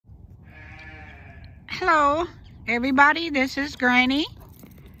Hello everybody, this is Granny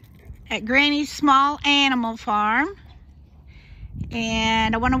at Granny's Small Animal Farm,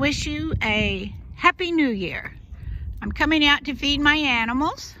 and I want to wish you a Happy New Year. I'm coming out to feed my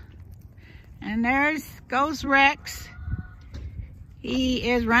animals, and there's goes Rex. He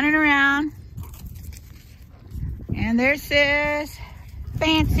is running around, and there's Sis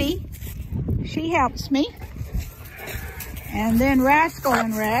Fancy, she helps me, and then Rascal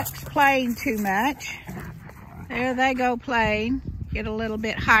and Rex playing too much. There they go playing, get a little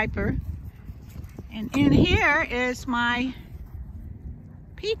bit hyper. And in here is my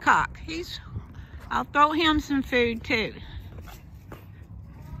peacock. I'll throw him some food too.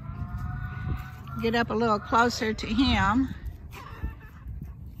 Get up a little closer to him.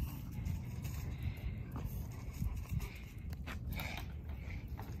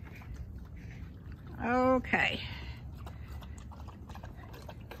 Okay.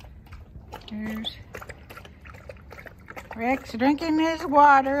 Here's Rex drinking his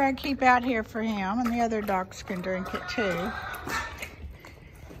water. I keep out here for him, and the other dogs can drink it too.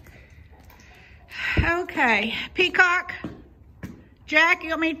 Okay, Peacock, Jack,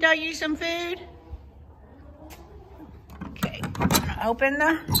 you want me to throw you some food? Okay, I'm gonna open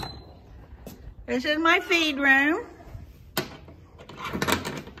this is my feed room.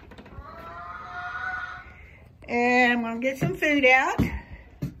 And I'm gonna get some food out.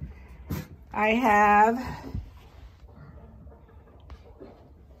 I have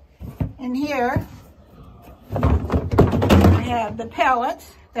in here, I have the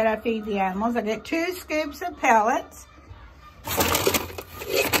pellets that I feed the animals. I get 2 scoops of pellets.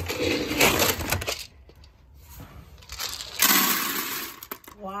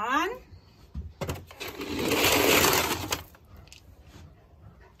 One,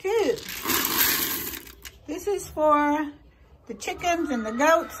 2. This is for the chickens and the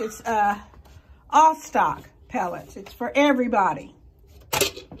goats. It's all stock pellets. It's for everybody.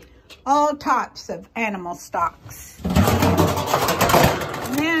 All types of animal stocks. And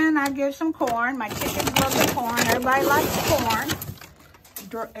then I give some corn. My chickens love the corn. Everybody likes corn.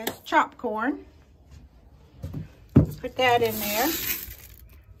 It's chopped corn. Put that in there.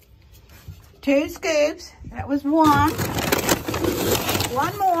 2 scoops. That was 1.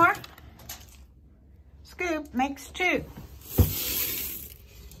 1 more scoop makes 2.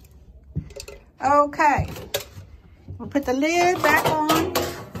 Okay. We'll put the lid back on.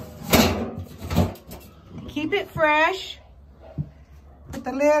 Keep it fresh. Put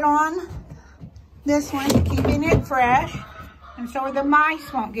the lid on this one, keeping it fresh, and so the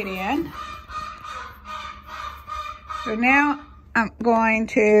mice won't get in. So now I'm going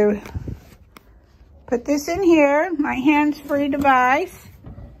to put this in here, my hands-free device,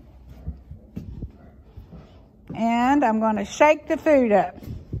 and I'm going to shake the food up.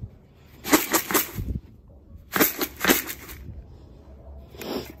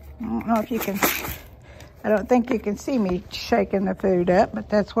 I don't know if you can, I don't think you can see me shaking the food up, but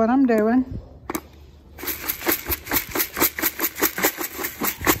that's what I'm doing.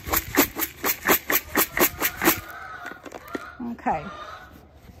 Okay.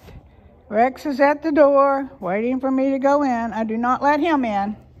 Rex is at the door, waiting for me to go in. I do not let him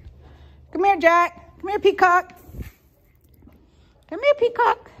in. Come here, Jack. Come here, Peacock. Come here,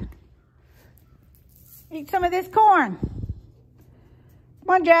 Peacock. Eat some of this corn. Come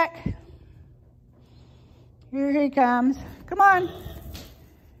on, Jack. Here he comes. Come on.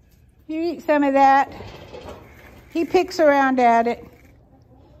 You eat some of that. He picks around at it.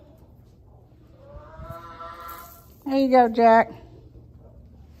 There you go, Jack.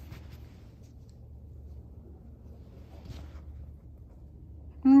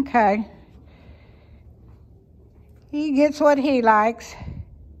 Okay. He gets what he likes.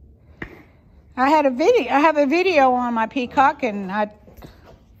 I have a video on my peacock, and I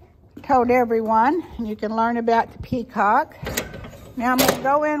told everyone, and you can learn about the peacock. Now I'm going to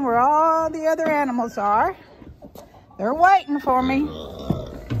go in where all the other animals are. They're waiting for me.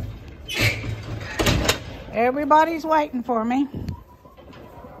 Everybody's waiting for me.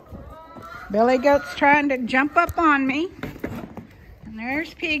 Billy Goat's trying to jump up on me. And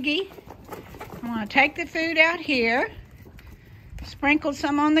there's Piggy. I'm going to take the food out here. Sprinkle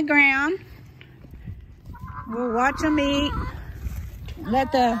some on the ground. We'll watch them eat.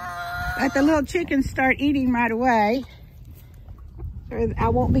 Let the little chickens start eating right away. So I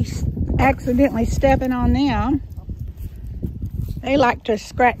won't be accidentally stepping on them. They like to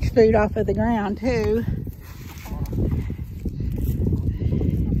scratch food off of the ground too.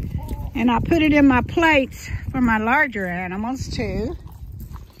 And I put it in my plates for my larger animals too.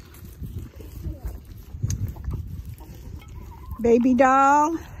 Baby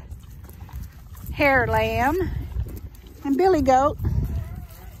doll. Hare Lamb, and Billy Goat,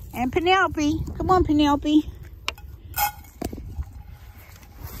 and Penelope. Come on, Penelope.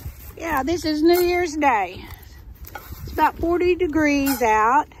 Yeah, this is New Year's Day. It's about 40 degrees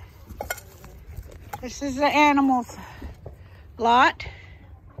out. This is the animals lot.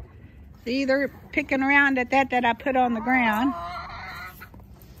 See, they're picking around at that I put on the ground.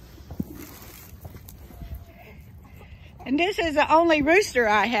 And this is the only rooster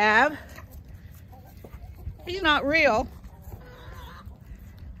I have. He's not real.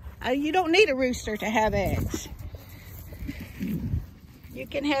 You don't need a rooster to have eggs. You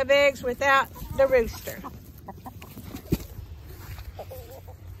can have eggs without the rooster.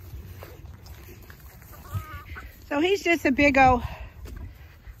 So he's just a big old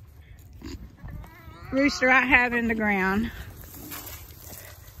rooster I have in the ground.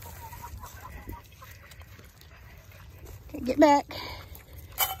 Okay, get back.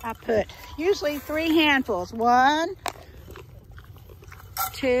 I put usually 3 handfuls. 1,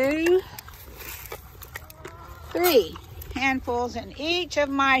 2, 3 handfuls in each of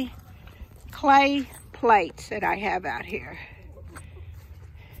my clay plates that I have out here.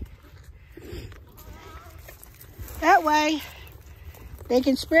 That way they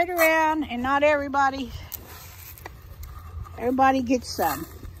can spread around and not everybody gets some.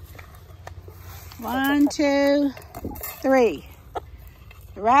 1, 2, 3.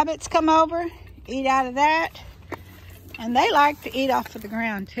 The rabbits come over, eat out of that, and they like to eat off of the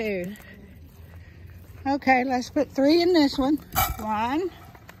ground too. Okay, let's put 3 in this one. 1.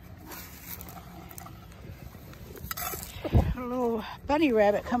 A little bunny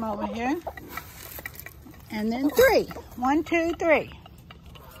rabbit come over here. And then 3. 1, 2, 3.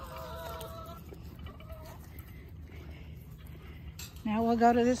 Now we'll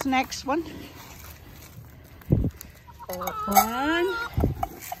go to this next one. 1,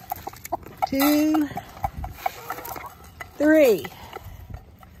 2, 3.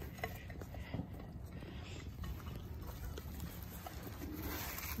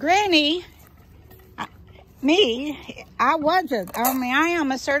 Granny, I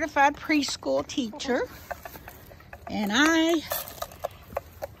am a certified preschool teacher, and I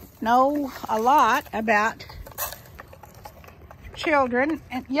know a lot about children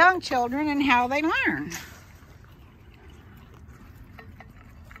and young children and how they learn.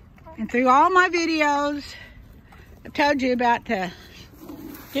 And through all my videos, I've told you about the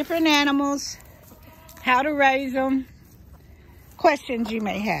different animals, how to raise them, questions you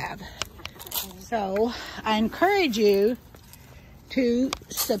may have. So I encourage you to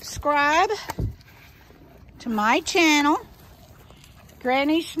subscribe to my channel,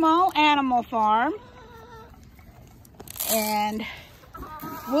 Granny Small Animal Farm, and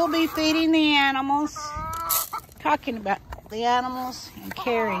we'll be feeding the animals, talking about the animals, and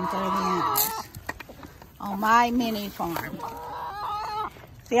caring for the animals on my mini farm.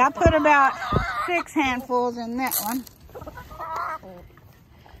 See, I put about 6 handfuls in that one.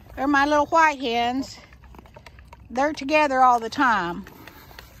 They're my little white hens. They're together all the time.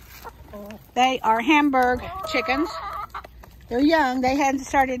 They are Hamburg chickens. They're young. They hadn't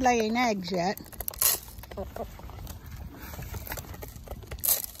started laying eggs yet.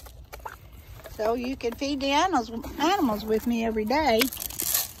 So you can feed the animals with me every day.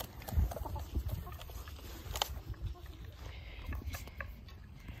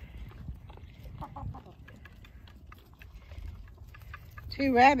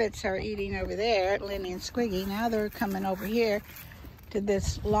 Two rabbits are eating over there, Lenny and Squiggy. Now they're coming over here to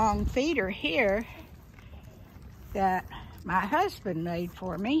this long feeder here that my husband made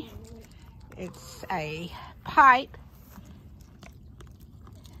for me. It's a pipe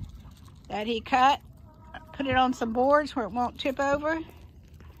that he cut, put it on some boards where it won't tip over.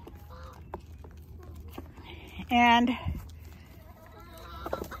 And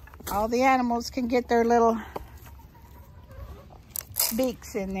all the animals can get their little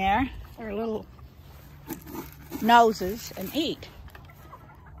beaks in there, their little noses, and eat.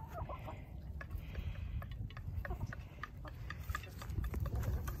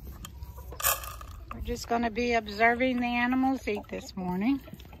 We're just going to be observing the animals eat this morning.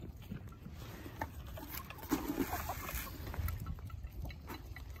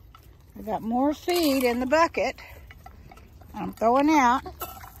 I got more feed in the bucket I'm throwing out.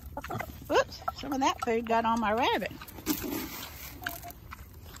 Whoops, some of that food got on my rabbit.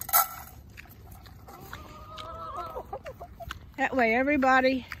 That way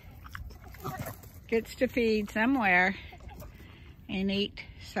everybody gets to feed somewhere and eat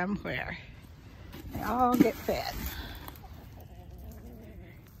somewhere. They all get fed.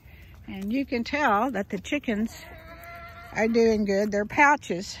 And you can tell that the chickens are doing good. Their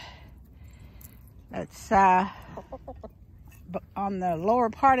pouches that's on the lower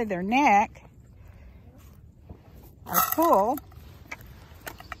part of their neck are full.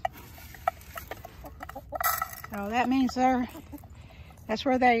 So that means that's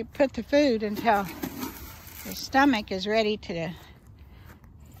where they put the food until their stomach is ready to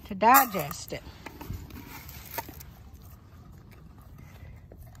digest it.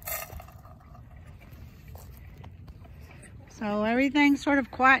 So everything's sort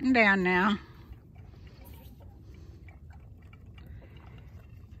of quieting down now.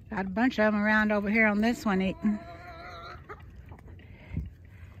 Got a bunch of them around over here on this one eating.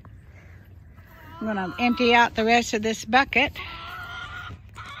 I'm gonna empty out the rest of this bucket.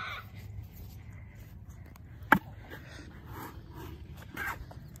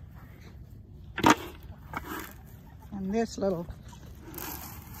 And this little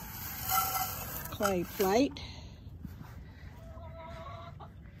clay plate.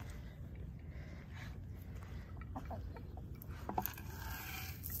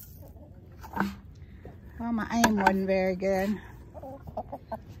 Well, my aim wasn't very good.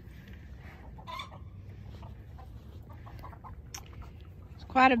 It's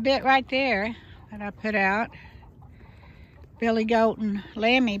quite a bit right there that I put out. Billy Goat and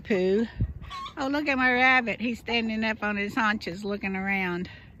Lammy Poo. Oh, look at my rabbit. He's standing up on his haunches looking around.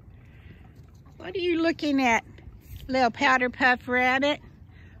 What are you looking at, little Powder Puff rabbit?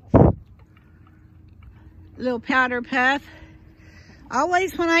 Little Powder Puff.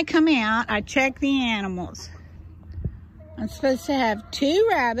 Always when I come out, I check the animals. I'm supposed to have 2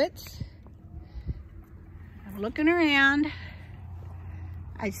 rabbits. I'm looking around.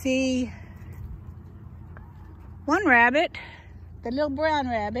 I see 1 rabbit, the little brown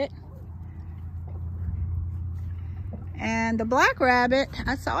rabbit. And the black rabbit,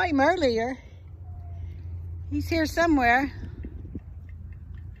 I saw him earlier. He's here somewhere.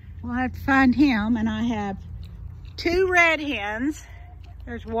 We'll have to find him. And I have 2 red hens.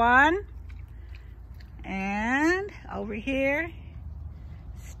 There's 1, and over here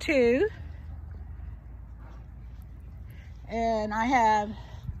it's 2, and I have,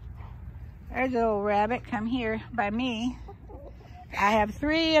 there's a little rabbit, come here by me. I have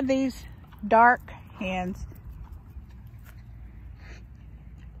 3 of these dark hens.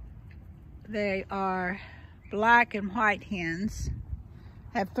 They are black and white hens.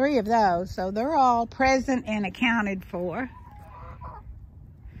 I have 3 of those, so they're all present and accounted for.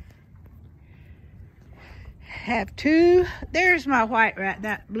 Have 2, there's my white rat,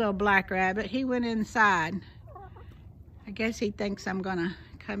 that little black rabbit. He went inside. I guess he thinks I'm gonna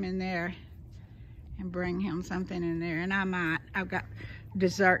come in there and bring him something in there, and I might. I've got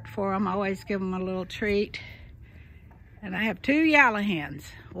dessert for him. I always give him a little treat. And I have 2 yellow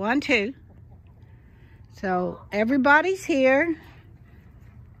hens, 1, 2. So everybody's here.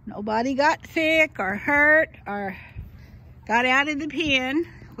 Nobody got sick or hurt or got out of the pen,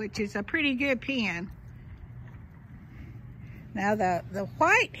 which is a pretty good pen. Now the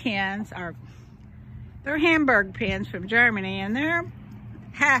white hens they're Hamburg pens from Germany, and they're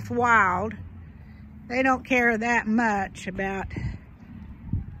half wild. They don't care that much about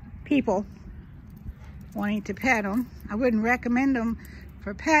people wanting to pet them. I wouldn't recommend them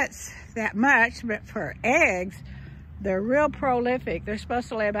for pets that much, but for eggs, they're real prolific. They're supposed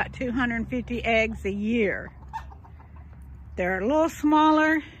to lay about 250 eggs a year. They're a little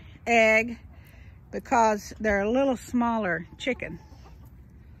smaller egg because they're a little smaller chicken.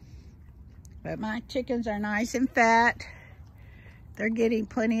 But my chickens are nice and fat. They're getting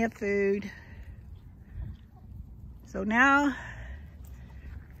plenty of food. So now,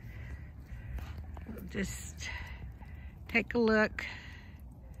 just take a look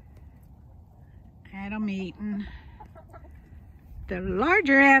at them eating. The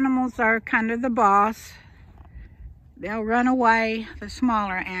larger animals are kind of the boss. They'll run away, the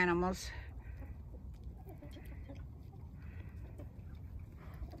smaller animals.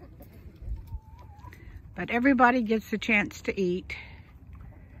 But everybody gets a chance to eat.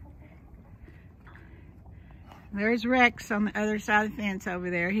 There's Rex on the other side of the fence over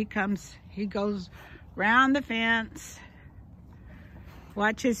there. He goes round the fence,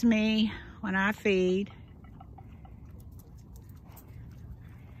 watches me when I feed.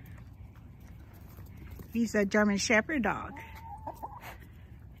 He's a German Shepherd dog.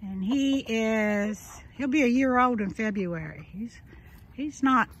 And he'll be a year old in February. He's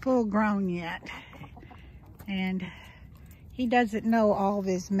not full grown yet. And he doesn't know all of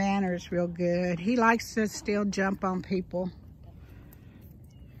his manners real good. He likes to still jump on people.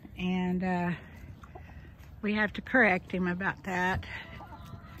 And we have to correct him about that.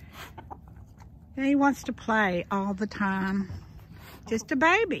 And he wants to play all the time. Just a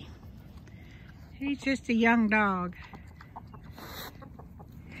baby. He's just a young dog.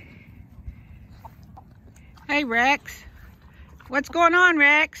 Hey, Rex. What's going on,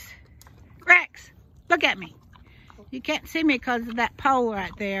 Rex? Rex, look at me. You can't see me because of that pole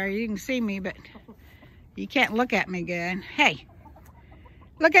right there. You can see me, but you can't look at me good. Hey,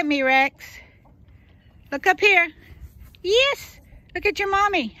 look at me, Rex. Look up here. Yes, look at your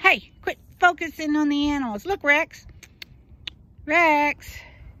mommy. Hey, quit focusing on the animals. Look, Rex. Rex.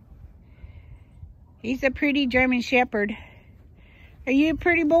 He's a pretty German Shepherd. Are you a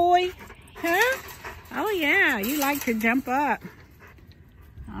pretty boy? Huh? Oh yeah, you like to jump up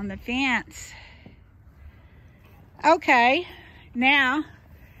on the fence. Okay, now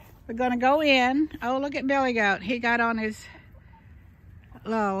we're gonna go in. Oh, look at Billy Goat. He got on his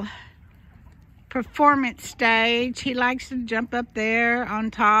little performance stage. He likes to jump up there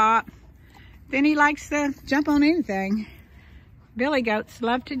on top. Then he likes to jump on anything. Billy Goats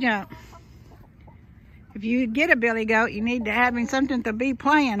love to jump. If you get a Billy Goat, you need to have him something to be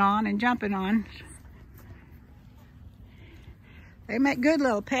playing on and jumping on. They make good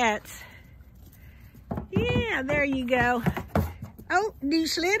little pets. Yeah, there you go. Oh, you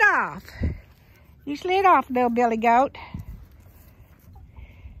slid off. You slid off, little Billy Goat.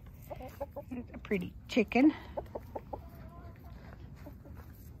 There's a pretty chicken.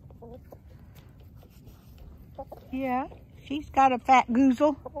 Yeah, she's got a fat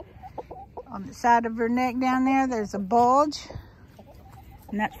goozle. On the side of her neck down there, there's a bulge.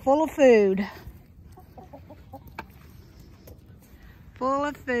 And that's full of food. Full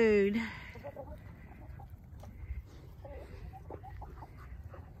of food.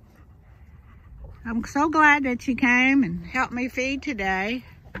 I'm so glad that you came and helped me feed today.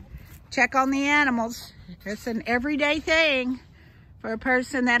 Check on the animals. It's an everyday thing for a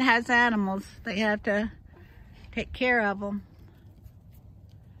person that has animals. They have to take care of them.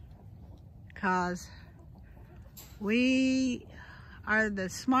 Because we are the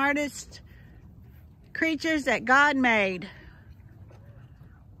smartest creatures that God made.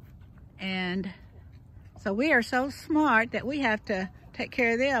 And so we are so smart that we have to take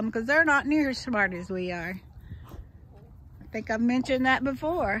care of them because they're not near as smart as we are. I think I've mentioned that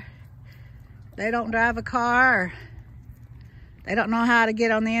before. They don't drive a car, or they don't know how to get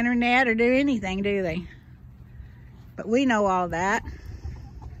on the internet or do anything, do they? But we know all that.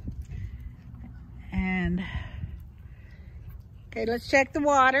 And okay, let's check the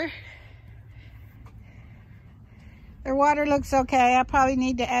water. Their water looks okay. I probably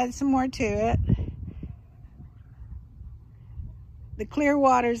need to add some more to it. The clear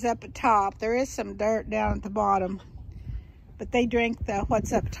water's up at top. There is some dirt down at the bottom, but they drink the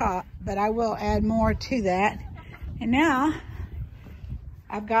what's up top. But I will add more to that. And now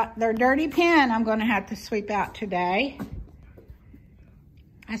I've got their dirty pen I'm going to have to sweep out today.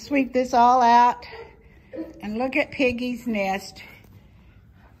 I sweep this all out, and look at Piggy's nest.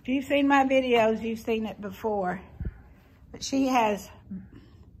 If you've seen my videos, you've seen it before. But she has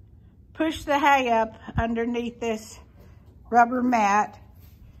pushed the hay up underneath this rubber mat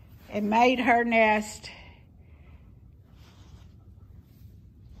and made her nest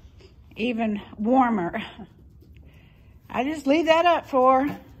even warmer. I just leave that up for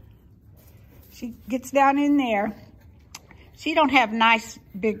her. She gets down in there. She don't have nice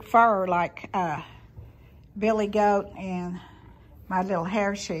big fur like Billy Goat and my little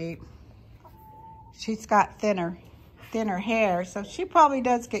hair sheep. She's got thinner hair, so she probably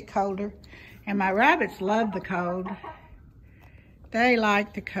does get colder. And my rabbits love the cold. They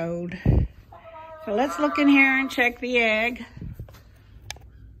like the cold. So let's look in here and check the egg.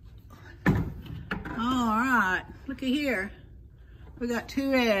 All right, look at here. We got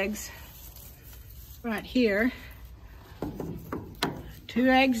 2 eggs right here. 2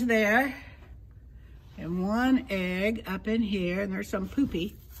 eggs there. And 1 egg up in here. And there's some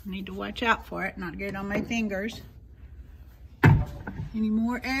poopy. I need to watch out for it, not get it on my fingers. Any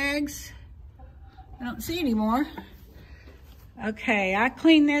more eggs? I don't see any more. Okay, I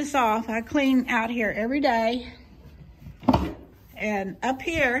clean this off. I clean out here every day. And up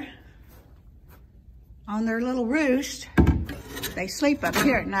here, on their little roost, they sleep up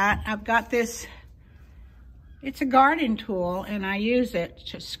here at night. I've got this, it's a garden tool, and I use it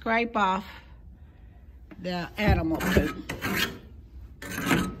to scrape off the animal poop.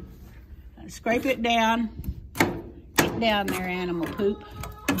 I scrape it down. Get down there, animal poop.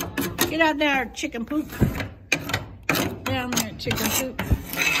 Get out there, chicken poop. Down there, chicken poop.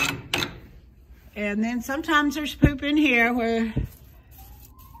 And then sometimes there's poop in here where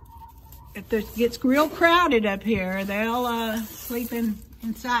if it gets real crowded up here, they'll sleep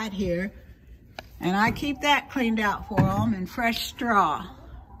inside here. And I keep that cleaned out for them and fresh straw.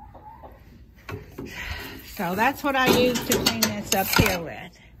 So that's what I use to clean this up here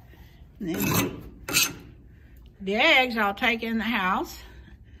with. And then the eggs I'll take in the house.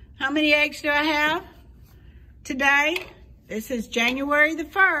 How many eggs do I have today? This is January the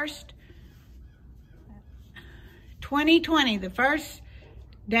 1st, 2020, the first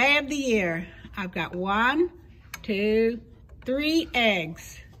day of the year. I've got 1, 2, 3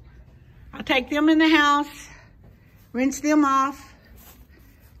 eggs. I'll take them in the house, rinse them off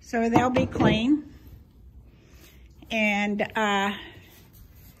so they'll be clean. And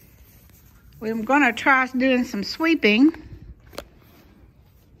we're gonna try doing some sweeping.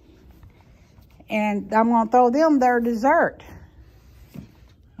 And I'm gonna throw them their dessert.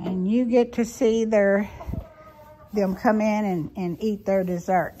 And you get to see them come in and eat their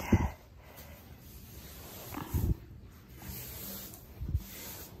dessert.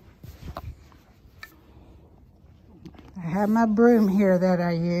 I have my broom here that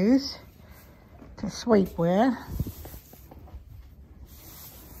I use to sweep with.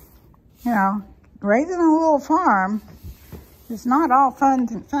 You know, raising a little farm is not all fun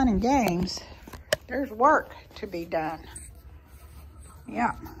and games. There's work to be done.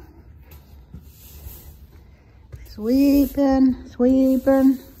 Yeah. Sweeping,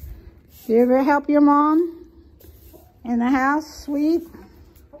 sweeping. Do you ever help your mom in the house sweep?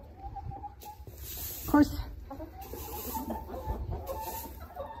 Of course,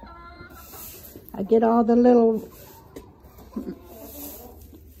 I get all the little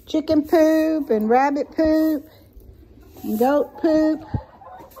chicken poop and rabbit poop and goat poop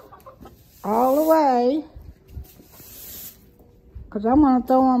all away, because I'm going to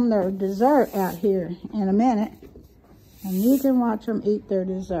throw them their dessert out here in a minute, and you can watch them eat their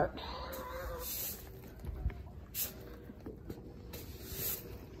dessert.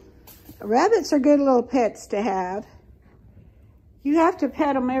 Rabbits are good little pets to have. You have to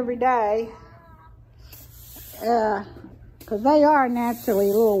pet them every day, because they are naturally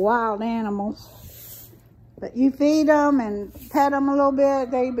little wild animals. But you feed them and pet them a little bit,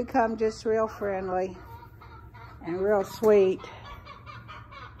 they become just real friendly and real sweet.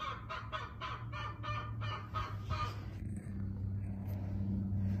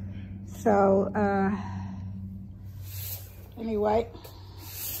 So, anyway,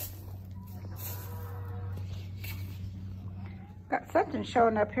 got something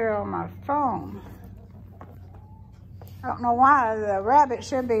showing up here on my phone. I don't know why. The rabbit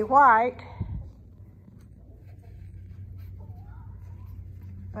should be white,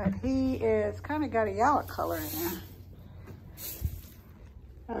 but he is kind of got a yellow color in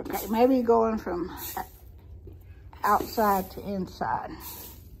there. Okay, maybe going from outside to inside.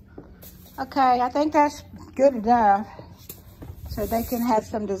 Okay, I think that's good enough so they can have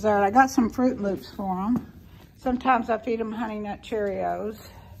some dessert. I got some Fruit Loops for them. Sometimes I feed them Honey Nut Cheerios.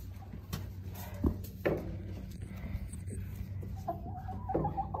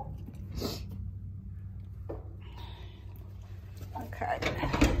 Okay,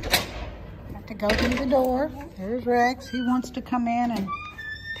 have to go through the door. There's Rex. He wants to come in and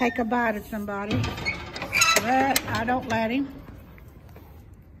take a bite of somebody, but I don't let him.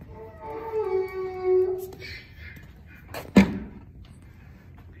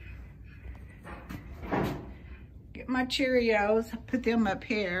 Get my Cheerios, put them up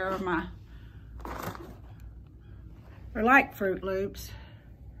here, or like Fruit Loops.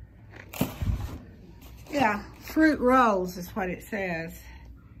 Yeah, Fruit Rolls is what it says.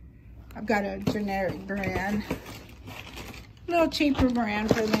 I've got a generic brand. A little cheaper brand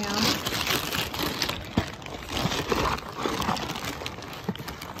for them.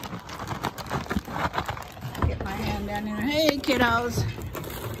 Get my hand down in there. Hey, kiddos.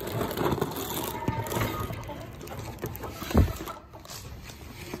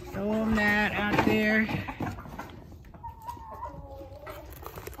 Throw them that out there.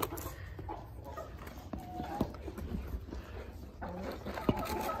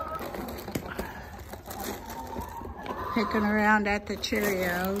 Picking around at the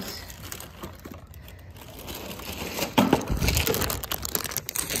Cheerios.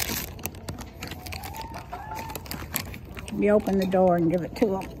 You open the door and give it to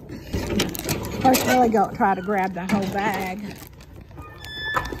them. First, really go try to grab the whole bag,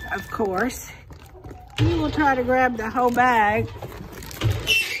 of course. You will try to grab the whole bag.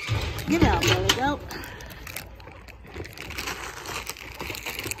 Get out, Billy Goat.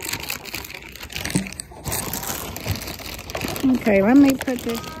 Okay, let me put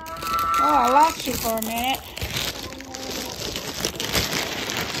this. Oh, I lost you for a minute.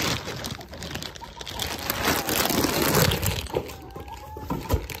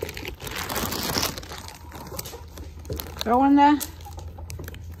 Throwing the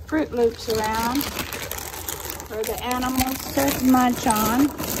Fruit Loops around for the animals to munch on.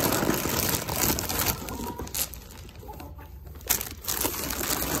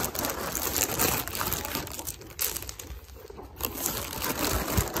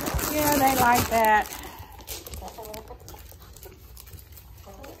 Yeah, they like that.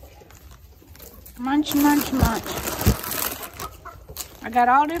 Munch, munch, munch. I got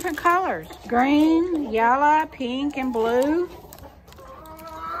all different colors. Green, yellow, pink, and blue.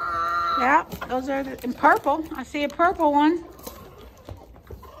 Yep, those are the, and purple. I see a purple one.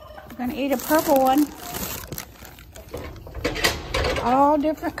 I'm gonna eat a purple one. All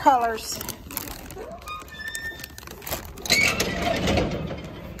different colors.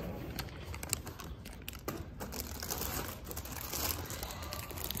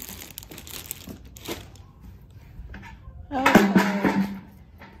 Okay.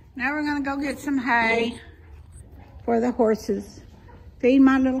 Now we're gonna go get some hay for the horses. Feed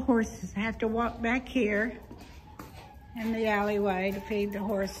my little horses. I have to walk back here in the alleyway to feed the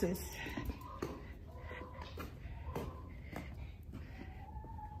horses.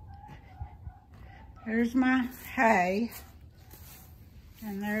 There's my hay,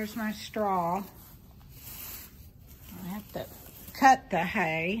 and there's my straw. I have to cut the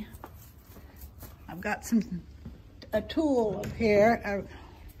hay. I've got a tool up here,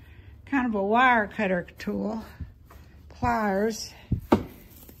 kind of a wire cutter tool, pliers.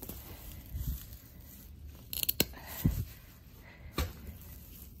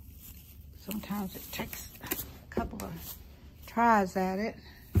 Sometimes it takes a couple of tries at it.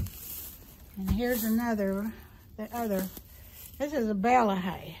 And here's another, this is a bale of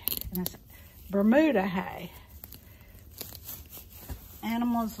hay, and it's Bermuda hay.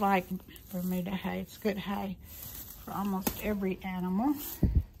 Animals like Bermuda hay. It's good hay for almost every animal.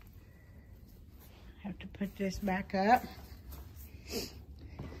 Have to put this back up.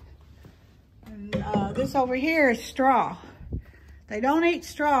 And this over here is straw. They don't eat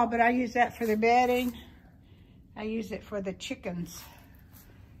straw, but I use that for their bedding. I use it for the chickens.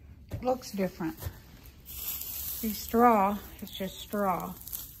 It looks different. See, straw, it's just straw.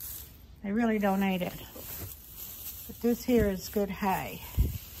 They really don't eat it. But this here is good hay.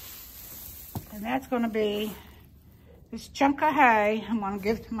 And that's gonna be this chunk of hay I'm gonna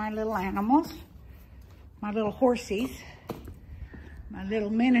give to my little animals, my little horsies, my little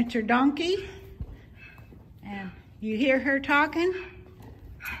miniature donkey. And you hear her talking?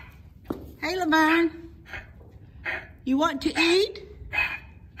 Hey, Laverne, you want to eat?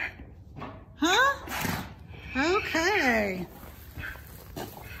 Huh? Okay.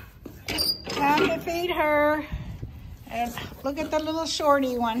 Time to feed her. And look at the little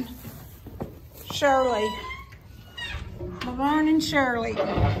shorty one, Shirley. Laverne and Shirley.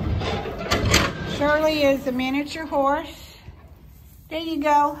 Shirley is a miniature horse. There you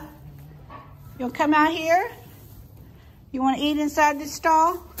go. You'll come out here? You want to eat inside the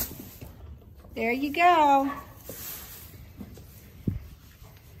stall? There you go.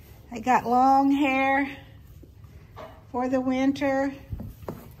 They got long hair for the winter.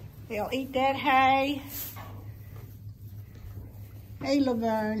 They'll eat that hay. Hey,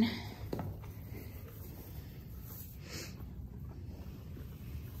 Laverne.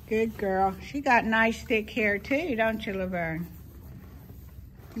 Good girl. She got nice thick hair too, don't you, Laverne?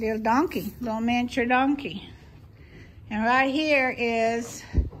 Little donkey, little miniature donkey. And right here is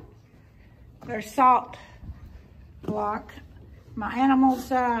their salt block. My animals,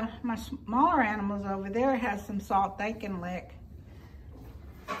 my smaller animals over there have some salt they can lick.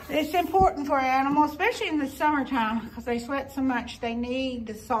 It's important for animals, especially in the summertime, because they sweat so much. They need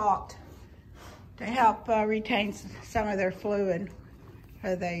the salt to help retain some of their fluid,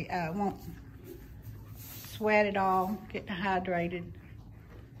 or they won't sweat at all, get dehydrated.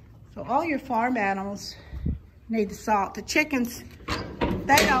 So all your farm animals need the salt. The chickens,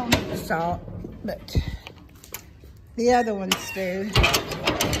 they don't need the salt, but the other ones do.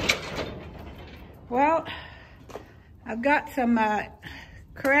 Well, I've got some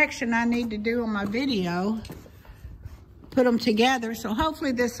correction I need to do on my video. Put them together, so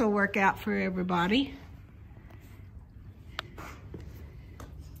hopefully this will work out for everybody.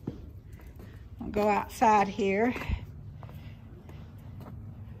 I'll go outside here.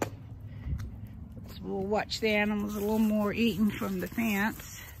 We'll watch the animals a little more eating from the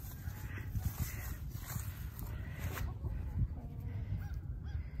fence.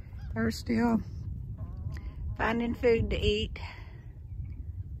 They're still finding food to eat.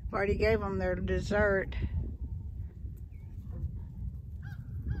 I've already gave them their dessert.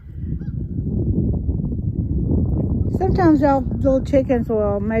 Sometimes little chickens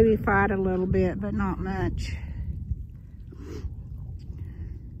will maybe fight a little bit, but not much.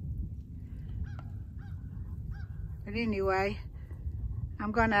 But anyway,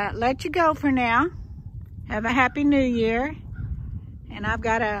 I'm gonna let you go for now. Have a happy new year. And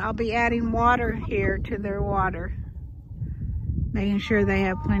I'll be adding water here to their water. Making sure they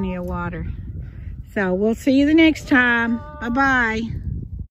have plenty of water. So we'll see you the next time. Bye-bye.